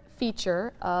third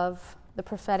feature of the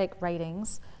prophetic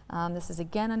writings, this is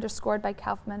again underscored by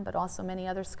Kaufman, but also many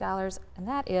other scholars, and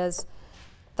that is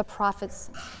the prophets'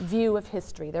 view of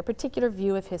history, their particular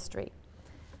view of history.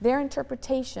 Their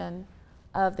interpretation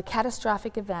of the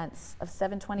catastrophic events of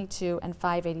 722 and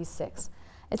 586.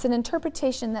 It's an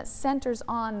interpretation that centers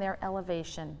on their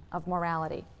elevation of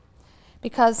morality,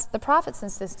 because the prophets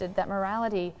insisted that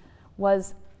morality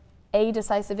was a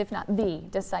decisive, if not the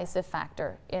decisive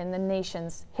factor in the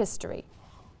nation's history,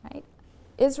 right?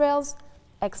 Israel's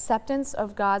acceptance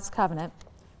of God's covenant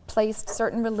placed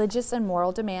certain religious and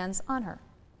moral demands on her.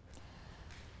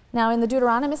 Now, in the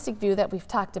Deuteronomistic view that we've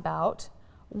talked about,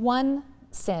 one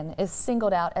sin is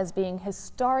singled out as being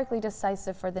historically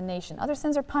decisive for the nation. Other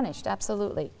sins are punished,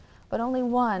 absolutely, but only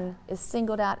one is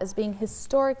singled out as being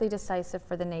historically decisive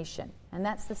for the nation, and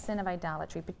that's the sin of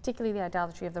idolatry, particularly the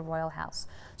idolatry of the royal house.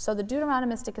 So the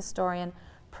Deuteronomistic historian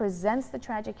presents the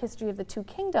tragic history of the two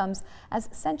kingdoms as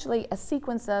essentially a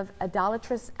sequence of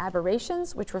idolatrous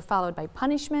aberrations, which were followed by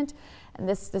punishment, and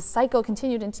this cycle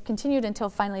continued until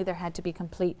finally there had to be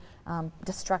complete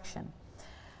destruction.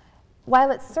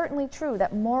 While it's certainly true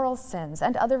that moral sins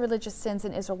and other religious sins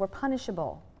in Israel were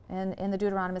punishable in the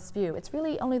Deuteronomist view, it's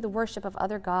really only the worship of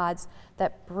other gods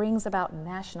that brings about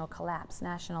national collapse,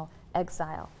 national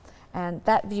exile. And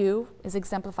that view is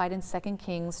exemplified in 2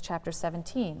 Kings chapter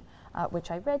 17,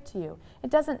 which I read to you. It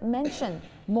doesn't mention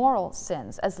moral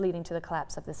sins as leading to the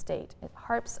collapse of the state. It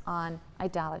harps on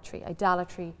idolatry.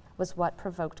 Idolatry was what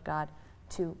provoked God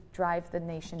to drive the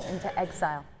nation into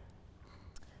exile.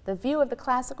 The view of the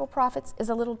classical prophets is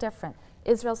a little different.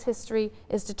 Israel's history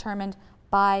is determined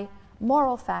by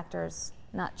moral factors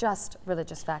not just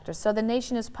religious factors. So the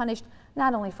nation is punished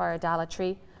not only for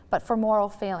idolatry, but for moral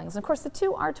failings. And of course, the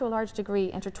two are to a large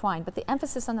degree intertwined, but the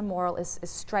emphasis on the moral is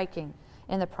striking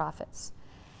in the prophets.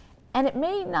 And it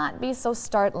may not be so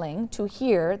startling to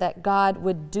hear that God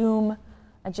would doom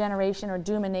a generation or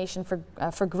doom a nation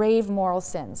for grave moral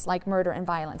sins like murder and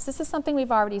violence. This is something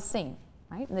we've already seen,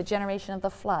 right? In the generation of the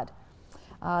flood.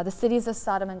 The cities of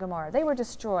Sodom and Gomorrah, they were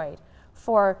destroyed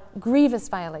for grievous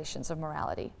violations of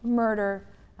morality, murder,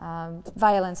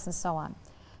 violence, and so on.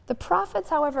 The prophets,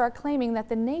 however, are claiming that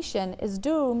the nation is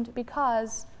doomed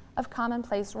because of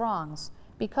commonplace wrongs,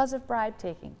 because of bribe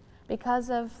taking, because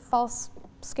of false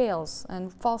scales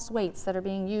and false weights that are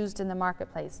being used in the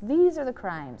marketplace. These are the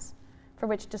crimes for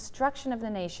which destruction of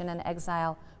the nation and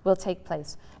exile will take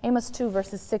place. Amos 2,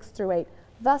 verses 6 through 8.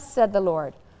 Thus said the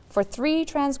Lord, for 3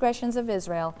 transgressions of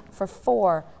Israel, for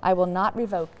 4 I will not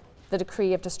revoke the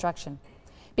decree of destruction,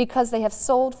 because they have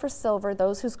sold for silver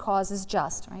those whose cause is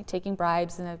just, right, taking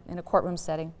bribes in a courtroom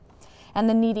setting, and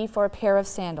the needy for a pair of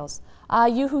sandals. Ah,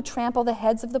 you who trample the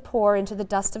heads of the poor into the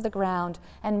dust of the ground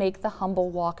and make the humble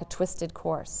walk a twisted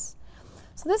course.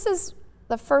 So this is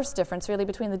the first difference, really,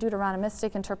 between the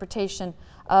Deuteronomistic interpretation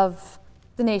of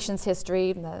the nation's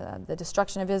history, the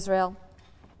destruction of Israel,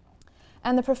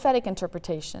 and the prophetic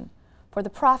interpretation. For the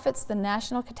prophets, the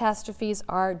national catastrophes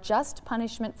are just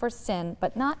punishment for sin,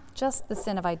 but not just the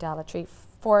sin of idolatry,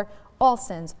 for all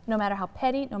sins, no matter how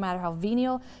petty, no matter how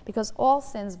venial, because all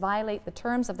sins violate the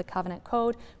terms of the covenant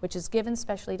code, which is given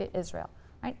specially to Israel.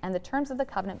 Right? And the terms of the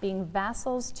covenant, being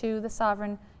vassals to the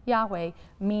sovereign Yahweh,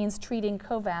 means treating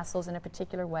co-vassals in a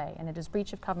particular way, and it is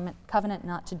breach of covenant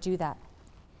not to do that.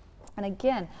 And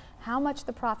again, how much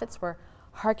the prophets were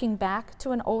harking back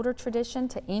to an older tradition,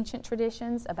 to ancient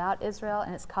traditions about Israel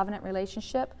and its covenant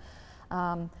relationship,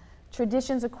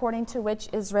 traditions according to which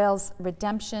Israel's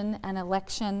redemption and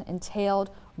election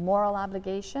entailed moral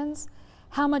obligations.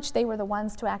 How much they were the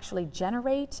ones to actually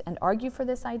generate and argue for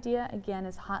this idea, again,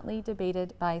 is hotly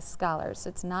debated by scholars.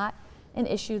 It's not an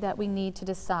issue that we need to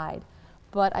decide,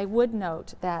 but I would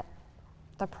note that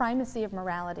the primacy of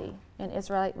morality in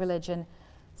Israelite religion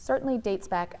certainly dates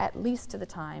back at least to the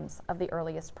times of the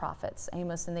earliest prophets,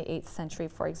 Amos in the 8th century,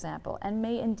 for example, and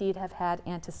may indeed have had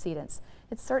antecedents.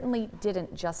 It certainly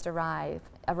didn't just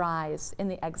arise in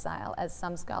the exile, as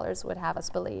some scholars would have us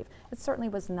believe. It certainly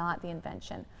was not the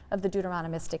invention of the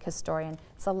Deuteronomistic historian.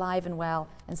 It's alive and well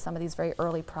in some of these very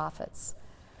early prophets.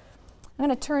 I'm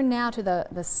going to turn now to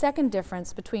the second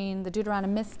difference between the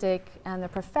Deuteronomistic and the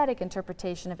prophetic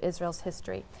interpretation of Israel's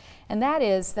history. And that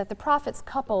is that the prophets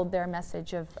coupled their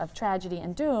message of tragedy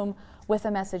and doom with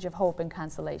a message of hope and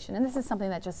consolation. And this is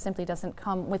something that just simply doesn't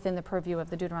come within the purview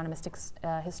of the Deuteronomistic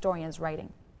historian's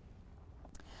writing.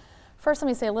 First, let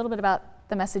me say a little bit about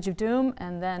the message of doom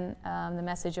and then the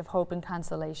message of hope and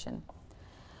consolation.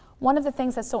 One of the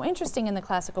things that's so interesting in the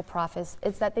classical prophets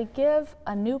is that they give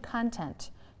a new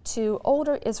content to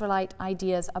older Israelite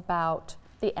ideas about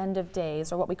the end of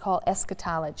days, or what we call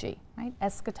eschatology. Right?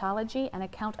 Eschatology, an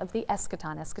account of the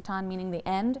eschaton. Eschaton meaning the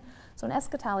end. So an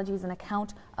eschatology is an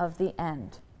account of the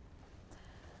end.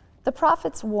 The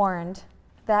prophets warned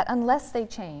that unless they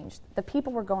changed, the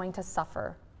people were going to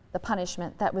suffer the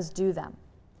punishment that was due them.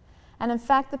 And in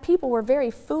fact, the people were very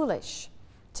foolish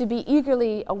to be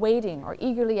eagerly awaiting or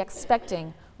eagerly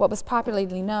expecting what was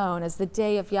popularly known as the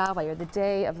day of Yahweh, or the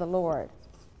day of the Lord.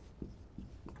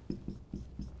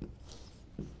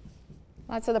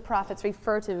 That's how the prophets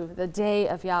refer to the day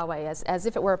of Yahweh, as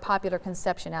if it were a popular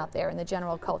conception out there in the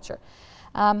general culture.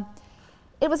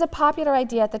 It was a popular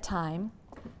idea at the time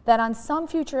that on some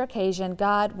future occasion,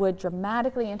 God would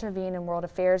dramatically intervene in world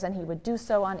affairs, and he would do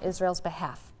so on Israel's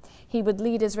behalf. He would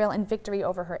lead Israel in victory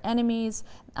over her enemies.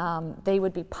 They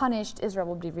would be punished. Israel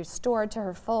would be restored to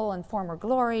her full and former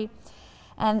glory.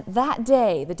 And that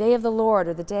day, the day of the Lord,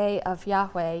 or the day of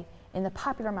Yahweh, in the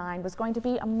popular mind, was going to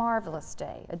be a marvelous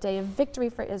day, a day of victory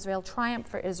for Israel, triumph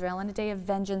for Israel, and a day of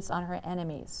vengeance on her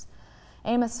enemies.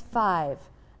 Amos 5,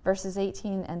 verses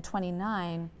 18 and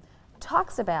 29,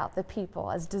 talks about the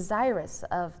people as desirous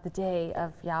of the day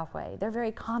of Yahweh. They're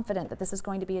very confident that this is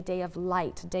going to be a day of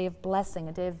light, a day of blessing,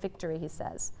 a day of victory, he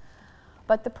says.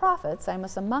 But the prophets,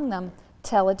 Amos among them,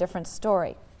 tell a different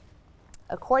story.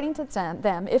 According to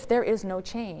them, if there is no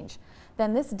change,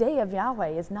 then this day of Yahweh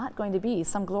is not going to be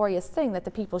some glorious thing that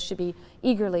the people should be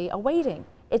eagerly awaiting.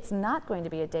 It's not going to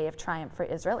be a day of triumph for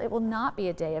Israel. It will not be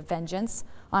a day of vengeance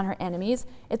on her enemies.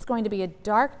 It's going to be a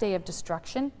dark day of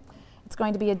destruction. It's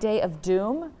going to be a day of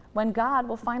doom when God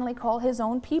will finally call his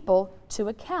own people to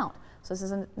account. So this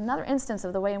is another instance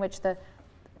of the way in which the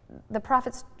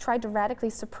prophets tried to radically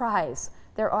surprise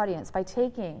their audience by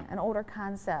taking an older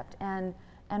concept and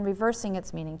reversing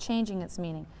its meaning, changing its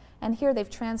meaning. And here they've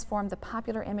transformed the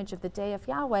popular image of the day of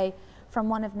Yahweh from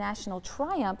one of national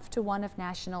triumph to one of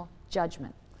national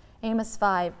judgment. Amos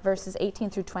 5, verses 18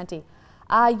 through 20.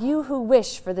 Ah, you who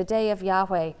wish for the day of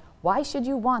Yahweh, why should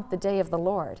you want the day of the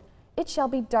Lord? It shall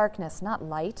be darkness, not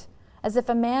light, as if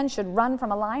a man should run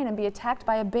from a lion and be attacked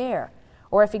by a bear,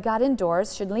 or if he got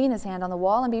indoors, should lean his hand on the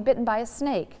wall and be bitten by a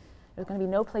snake. There's going to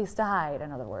be no place to hide,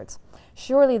 in other words.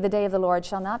 Surely the day of the Lord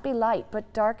shall not be light,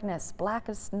 but darkness,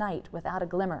 blackest night without a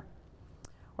glimmer.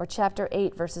 Or chapter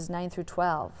 8, verses 9 through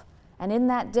 12. And in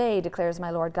that day, declares my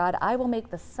Lord God, I will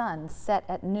make the sun set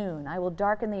at noon. I will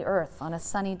darken the earth on a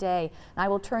sunny day. And I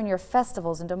will turn your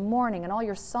festivals into mourning and all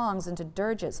your songs into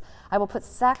dirges. I will put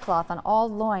sackcloth on all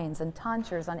loins and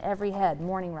tonsures on every head,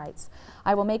 mourning rites.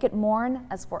 I will make it mourn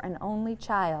as for an only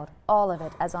child, all of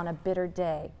it as on a bitter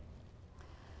day.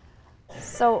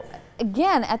 So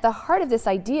again, at the heart of this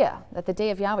idea that the day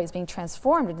of Yahweh is being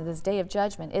transformed into this day of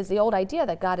judgment is the old idea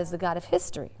that God is the God of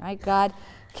history, right? God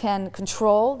can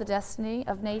control the destiny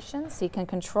of nations. He can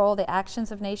control the actions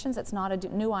of nations. It's not a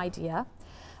new idea.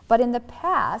 But in the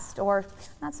past, or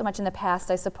not so much in the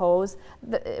past, I suppose,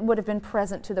 it would have been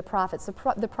present to the prophets.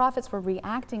 The prophets were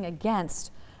reacting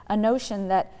against a notion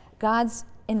that God's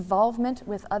involvement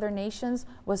with other nations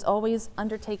was always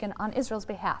undertaken on Israel's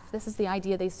behalf. This is the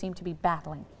idea they seem to be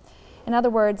battling. In other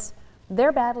words,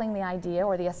 they're battling the idea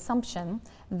or the assumption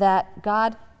that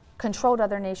God controlled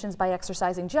other nations by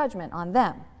exercising judgment on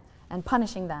them and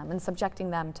punishing them and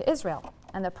subjecting them to Israel.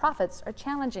 And the prophets are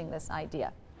challenging this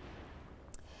idea.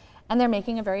 And they're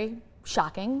making a very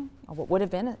shocking, or what would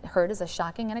have been heard as a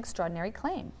shocking and extraordinary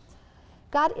claim.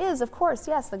 God is, of course,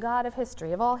 yes, the God of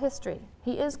history, of all history.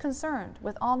 He is concerned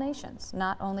with all nations,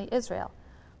 not only Israel.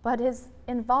 But his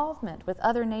involvement with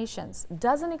other nations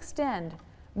doesn't extend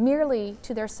merely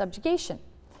to their subjugation.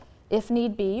 If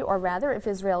need be, or rather, if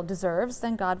Israel deserves,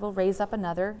 then God will raise up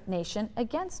another nation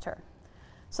against her.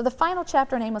 So the final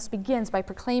chapter in Amos begins by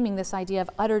proclaiming this idea of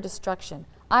utter destruction.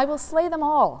 I will slay them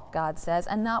all, God says,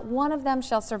 and not one of them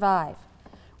shall survive.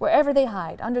 Wherever they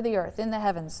hide, under the earth, in the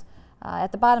heavens,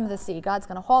 at the bottom of the sea, God's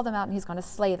going to haul them out and he's going to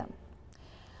slay them.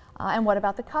 And what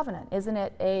about the covenant? Isn't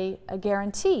it a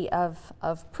guarantee of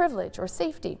privilege or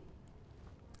safety?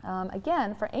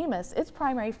 Again, for Amos, its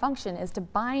primary function is to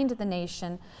bind the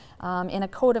nation in a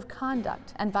code of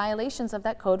conduct, and violations of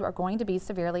that code are going to be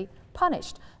severely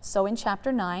punished. So in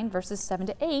chapter 9, verses 7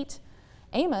 to 8,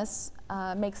 Amos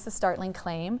makes the startling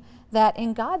claim that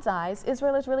in God's eyes,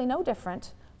 Israel is really no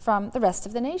different from the rest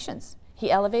of the nations. He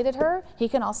elevated her, he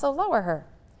can also lower her.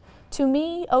 To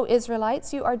me, O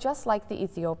Israelites, you are just like the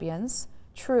Ethiopians.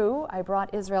 True, I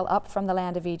brought Israel up from the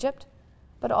land of Egypt,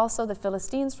 but also the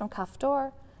Philistines from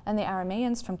Caphtor, and the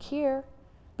Arameans from Kir.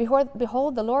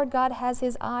 Behold, the Lord God has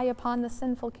his eye upon the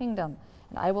sinful kingdom,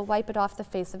 and I will wipe it off the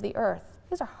face of the earth.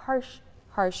 These are harsh,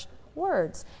 harsh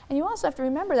words. And you also have to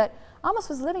remember that Amos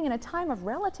was living in a time of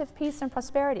relative peace and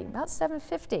prosperity, about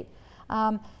 750.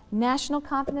 National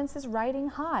confidence is riding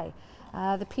high.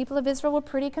 The people of Israel were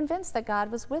pretty convinced that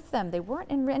God was with them. They weren't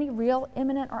in any real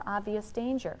imminent or obvious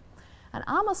danger. And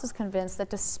Amos was convinced that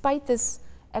despite this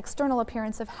external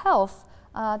appearance of health,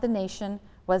 the nation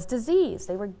was diseased.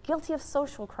 They were guilty of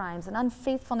social crimes and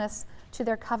unfaithfulness to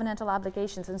their covenantal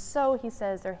obligations. And so, he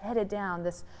says, they're headed down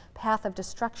this path of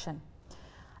destruction.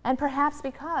 And perhaps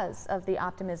because of the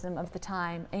optimism of the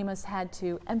time, Amos had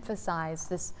to emphasize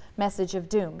this message of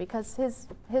doom, because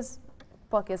his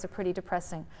book is a pretty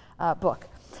depressing book.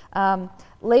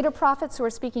 Later prophets who are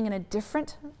speaking in a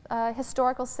different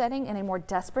historical setting, in a more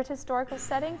desperate historical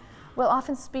setting, will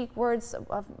often speak words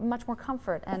of much more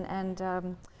comfort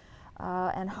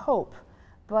and hope.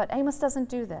 But Amos doesn't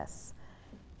do this.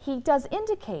 He does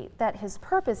indicate that his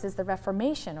purpose is the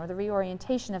reformation or the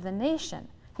reorientation of the nation.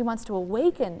 He wants to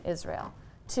awaken Israel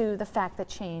to the fact that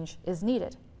change is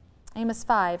needed. Amos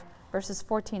 5, verses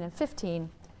 14 and 15,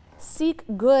 seek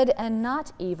good and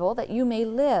not evil, that you may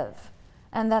live,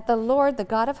 and that the Lord, the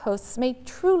God of hosts, may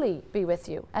truly be with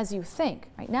you, as you think.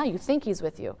 Right now you think he's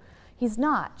with you. He's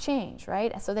not. Change,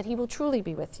 right? So that he will truly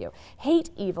be with you.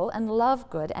 Hate evil and love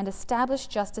good, and establish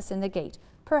justice in the gate.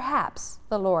 Perhaps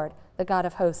the Lord, the God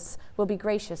of hosts, will be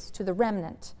gracious to the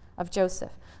remnant of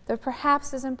Joseph. The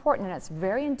perhaps is important, and it's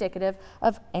very indicative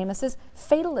of Amos's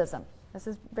fatalism. This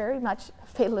is very much a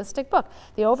fatalistic book.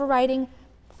 The overriding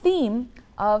theme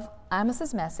of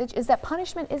Amos's message is that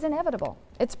punishment is inevitable.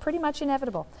 It's pretty much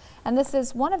inevitable. And this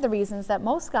is one of the reasons that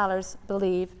most scholars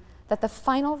believe that the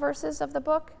final verses of the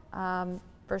book,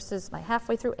 verses like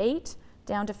halfway through 8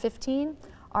 down to 15,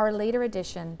 are a later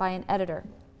addition by an editor.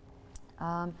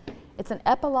 It's an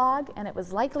epilogue, and it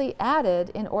was likely added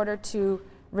in order to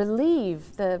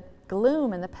relieve the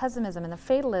gloom and the pessimism and the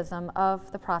fatalism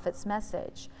of the prophet's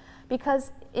message.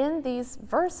 Because in these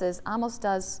verses, Amos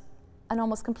does an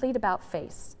almost complete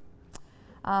about-face.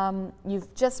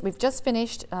 We've just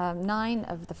finished 9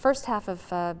 of the first half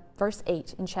of verse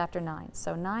 8 in chapter 9.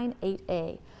 So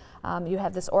 9:8a. You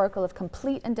have this oracle of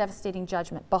complete and devastating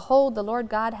judgment. Behold, the Lord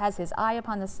God has his eye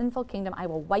upon the sinful kingdom. I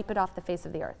will wipe it off the face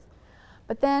of the earth.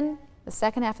 But then the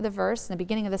second half of the verse, and the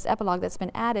beginning of this epilogue that's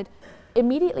been added,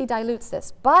 immediately dilutes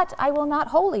this. But I will not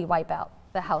wholly wipe out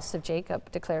the house of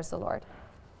Jacob, declares the Lord.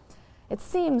 It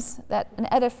seems that an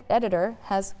editor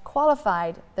has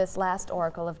qualified this last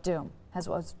oracle of doom,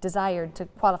 was desired to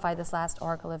qualify this last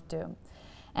oracle of doom.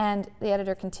 And the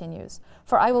editor continues,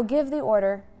 for I will give the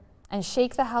order and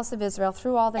shake the house of Israel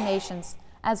through all the nations,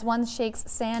 as one shakes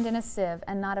sand in a sieve,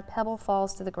 and not a pebble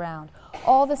falls to the ground.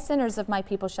 All the sinners of my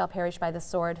people shall perish by the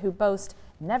sword, who boast,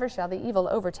 never shall the evil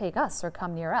overtake us or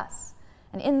come near us.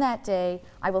 And in that day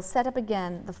I will set up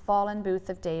again the fallen booth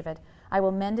of David. I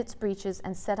will mend its breaches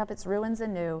and set up its ruins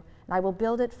anew, and I will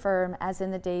build it firm as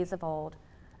in the days of old.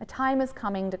 A time is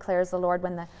coming, declares the Lord,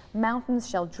 when the mountains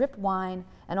shall drip wine,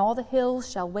 and all the hills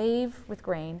shall wave with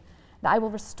grain. And I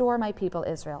will restore my people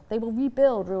Israel. They will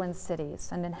rebuild ruined cities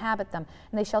and inhabit them,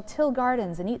 and they shall till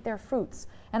gardens and eat their fruits.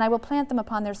 And I will plant them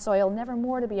upon their soil, never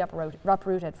more to be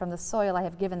uprooted from the soil I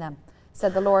have given them,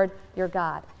 said the Lord your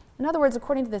God. In other words,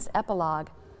 according to this epilogue,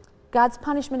 God's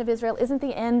punishment of Israel isn't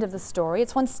the end of the story.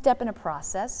 It's one step in a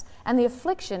process, and the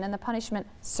affliction and the punishment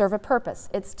serve a purpose.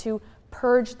 It's to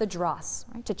purge the dross,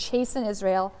 right? To chasten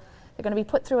Israel. They're going to be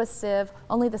put through a sieve.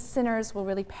 Only the sinners will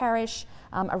really perish.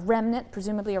 A remnant,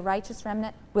 presumably a righteous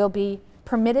remnant, will be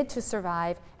permitted to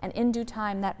survive, and in due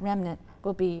time that remnant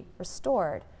will be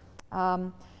restored.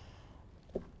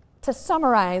 To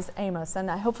summarize Amos, and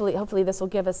hopefully this will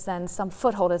give us then some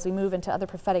foothold as we move into other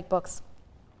prophetic books,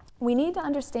 we need to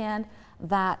understand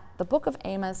that the book of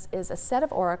Amos is a set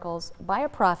of oracles by a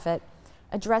prophet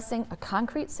addressing a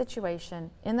concrete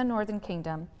situation in the northern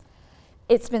kingdom.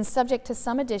 It's been subject to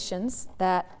some additions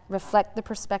that reflect the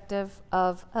perspective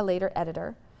of a later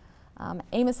editor.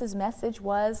 Amos's message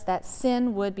was that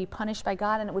sin would be punished by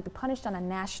God, and it would be punished on a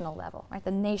national level, right?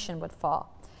 The nation would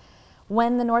fall.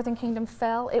 When the northern kingdom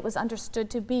fell, it was understood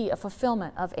to be a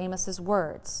fulfillment of Amos's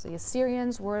words. The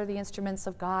Assyrians were the instruments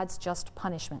of God's just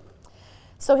punishment.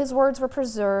 So his words were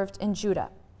preserved in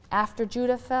Judah. After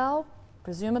Judah fell,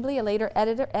 presumably a later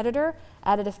editor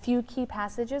added a few key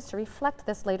passages to reflect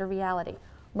this later reality.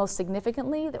 Most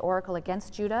significantly, the oracle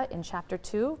against Judah in chapter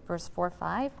 2, verse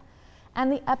 4-5,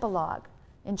 and the epilogue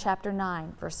in chapter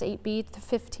 9, verse 8b to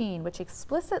 15, which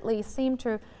explicitly seem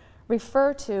to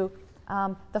refer to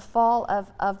the fall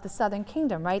of the southern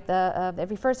kingdom, right? It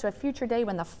refers to a future day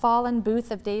when the fallen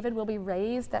booth of David will be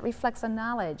raised. That reflects a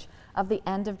knowledge of the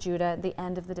end of Judah, the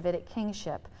end of the Davidic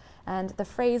kingship. And the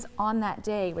phrase "on that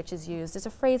day," which is used, is a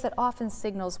phrase that often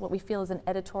signals what we feel is an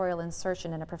editorial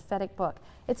insertion in a prophetic book.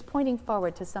 It's pointing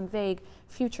forward to some vague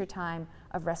future time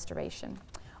of restoration.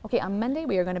 Okay, on Monday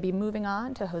we are going to be moving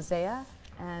on to Hosea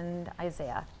and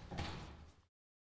Isaiah.